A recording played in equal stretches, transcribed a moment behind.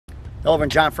Hello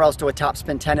everyone, John Frausto with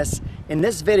Topspin Tennis. In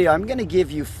this video, I'm going to give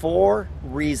you 4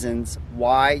 reasons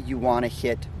why you want to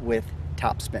hit with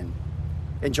topspin.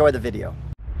 Enjoy the video.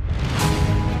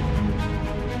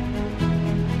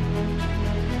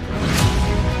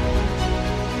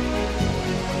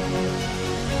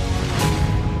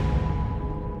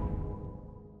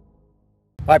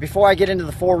 All right, before I get into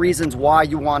the 4 reasons why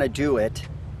you want to do it,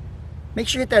 make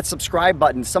sure you hit that subscribe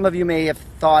button. Some of you may have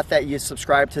thought that you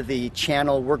subscribe to the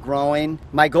channel. We're growing.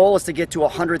 My goal is to get to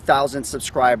 100,000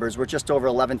 subscribers. We're just over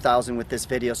 11,000 with this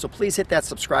video. So please hit that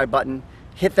subscribe button.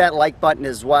 Hit that like button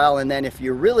as well. And then if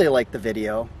you really like the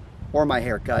video or my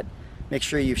haircut, make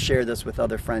sure you share this with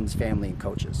other friends, family, and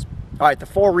coaches. All right, the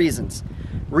 4 reasons.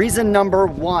 Reason number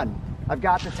 1, I've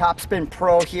got the Topspin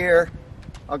Pro here,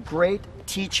 a great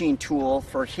teaching tool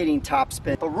for hitting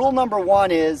topspin. But rule number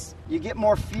 1 is you get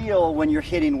more feel when you're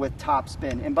hitting with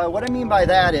topspin. And by what I mean by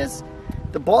that is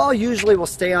the ball usually will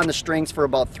stay on the strings for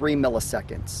about 3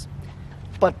 milliseconds.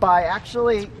 But by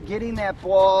actually getting that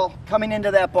ball, coming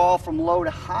into that ball from low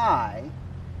to high,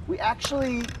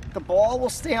 the ball will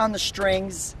stay on the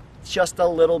strings just a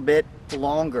little bit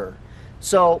longer.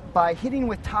 So by hitting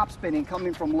with topspin and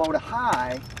coming from low to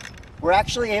high, we're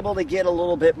actually able to get a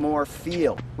little bit more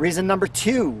feel. Reason number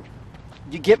 2,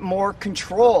 you get more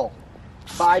control.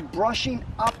 By brushing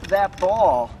up that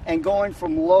ball and going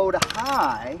from low to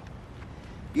high,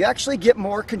 you actually get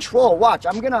more control. Watch,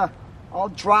 I'll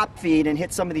drop feed and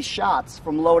hit some of these shots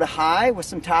from low to high with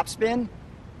some topspin,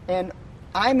 and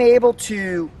I'm able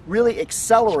to really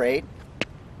accelerate,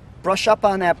 brush up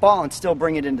on that ball, and still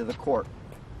bring it into the court.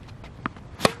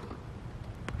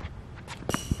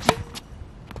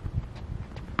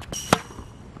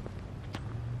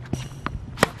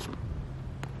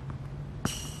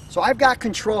 So I've got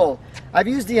control. I've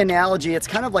used the analogy, it's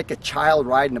kind of like a child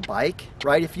riding a bike,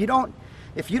 right? If you don't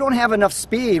have enough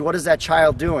speed, what is that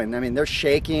child doing? I mean, they're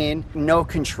shaking, no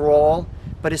control.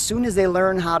 But as soon as they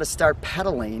learn how to start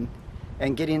pedaling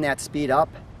and getting that speed up,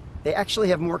 they actually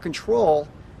have more control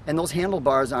and those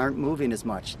handlebars aren't moving as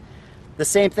much. The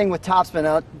same thing with topspin.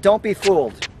 Now, don't be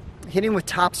fooled. Hitting with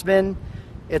topspin,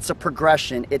 it's a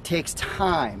progression. It takes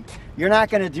time. You're not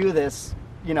gonna do this,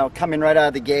 coming right out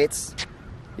of the gates,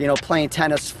 playing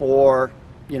tennis for,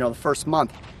 the first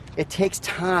month. It takes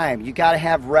time. You got to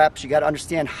have reps. You got to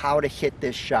understand how to hit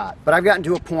this shot. But I've gotten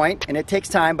to a point, and it takes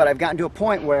time, but I've gotten to a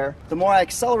point where the more I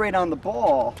accelerate on the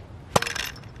ball,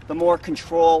 the more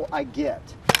control I get.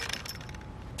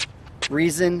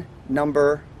 Reason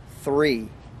number 3,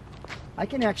 I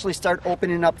can actually start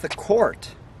opening up the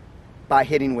court by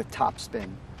hitting with topspin.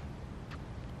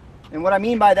 And what I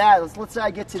mean by that is, let's say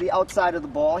I get to the outside of the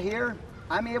ball here.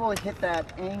 I'm able to hit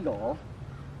that angle.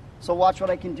 So watch what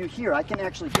I can do here. I can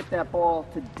actually hit that ball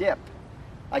to dip.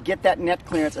 I get that net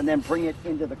clearance and then bring it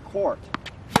into the court.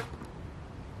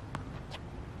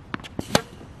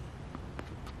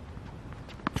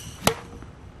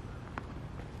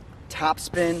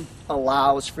 Topspin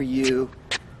allows for you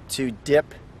to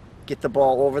dip, get the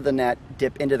ball over the net,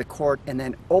 dip into the court, and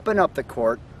then open up the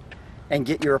court and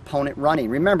get your opponent running.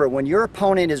 Remember, when your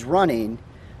opponent is running,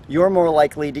 you're more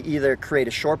likely to either create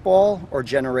a short ball or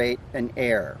generate an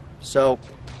error. So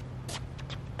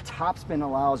topspin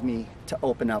allows me to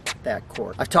open up that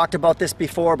court. I've talked about this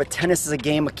before, but tennis is a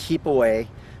game of keep away.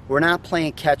 We're not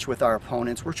playing catch with our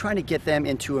opponents. We're trying to get them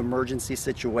into emergency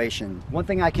situations. One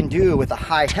thing I can do with a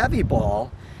high heavy ball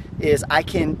is I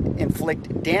can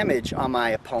inflict damage on my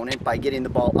opponent by getting the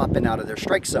ball up and out of their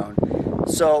strike zone.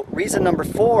 So reason number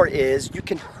 4 is you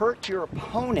can hurt your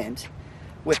opponent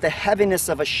with the heaviness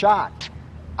of a shot.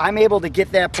 I'm able to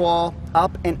get that ball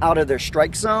up and out of their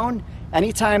strike zone.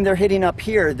 Anytime they're hitting up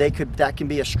here, that can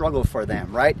be a struggle for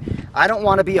them, right? I don't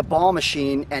want to be a ball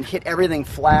machine and hit everything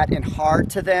flat and hard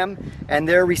to them, and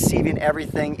they're receiving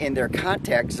everything in their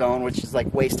contact zone, which is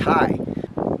like waist high.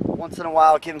 Once in a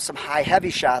while, give them some high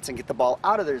heavy shots and get the ball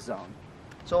out of their zone.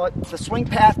 So the swing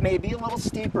path may be a little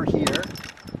steeper here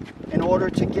in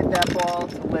order to get that ball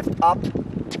to lift up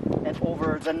and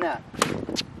over the net.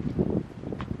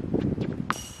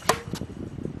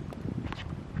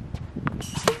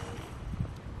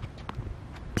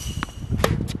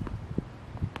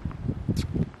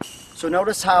 So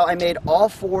notice how I made all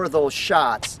 4 of those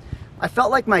shots. I felt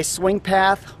like my swing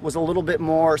path was a little bit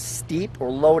more steep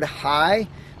or low to high,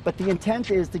 but the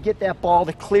intent is to get that ball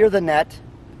to clear the net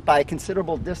by a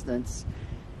considerable distance,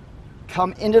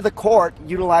 come into the court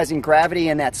utilizing gravity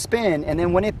and that spin, and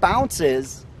then when it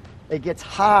bounces, it gets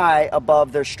high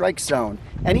above their strike zone.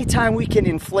 Anytime we can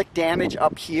inflict damage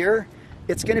up here,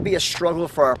 it's going to be a struggle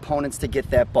for our opponents to get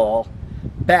that ball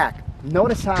back.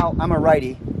 Notice how I'm a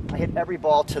righty. I hit every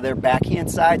ball to their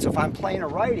backhand side. So if I'm playing a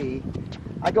righty,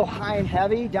 I go high and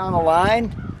heavy down the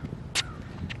line,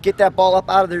 get that ball up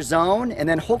out of their zone, and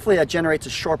then hopefully that generates a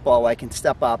short ball where I can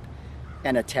step up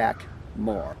and attack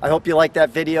more. I hope you liked that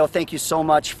video. Thank you so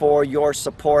much for your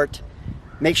support.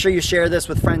 Make sure you share this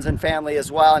with friends and family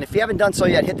as well. And if you haven't done so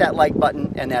yet, hit that like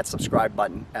button and that subscribe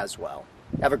button as well.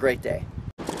 Have a great day.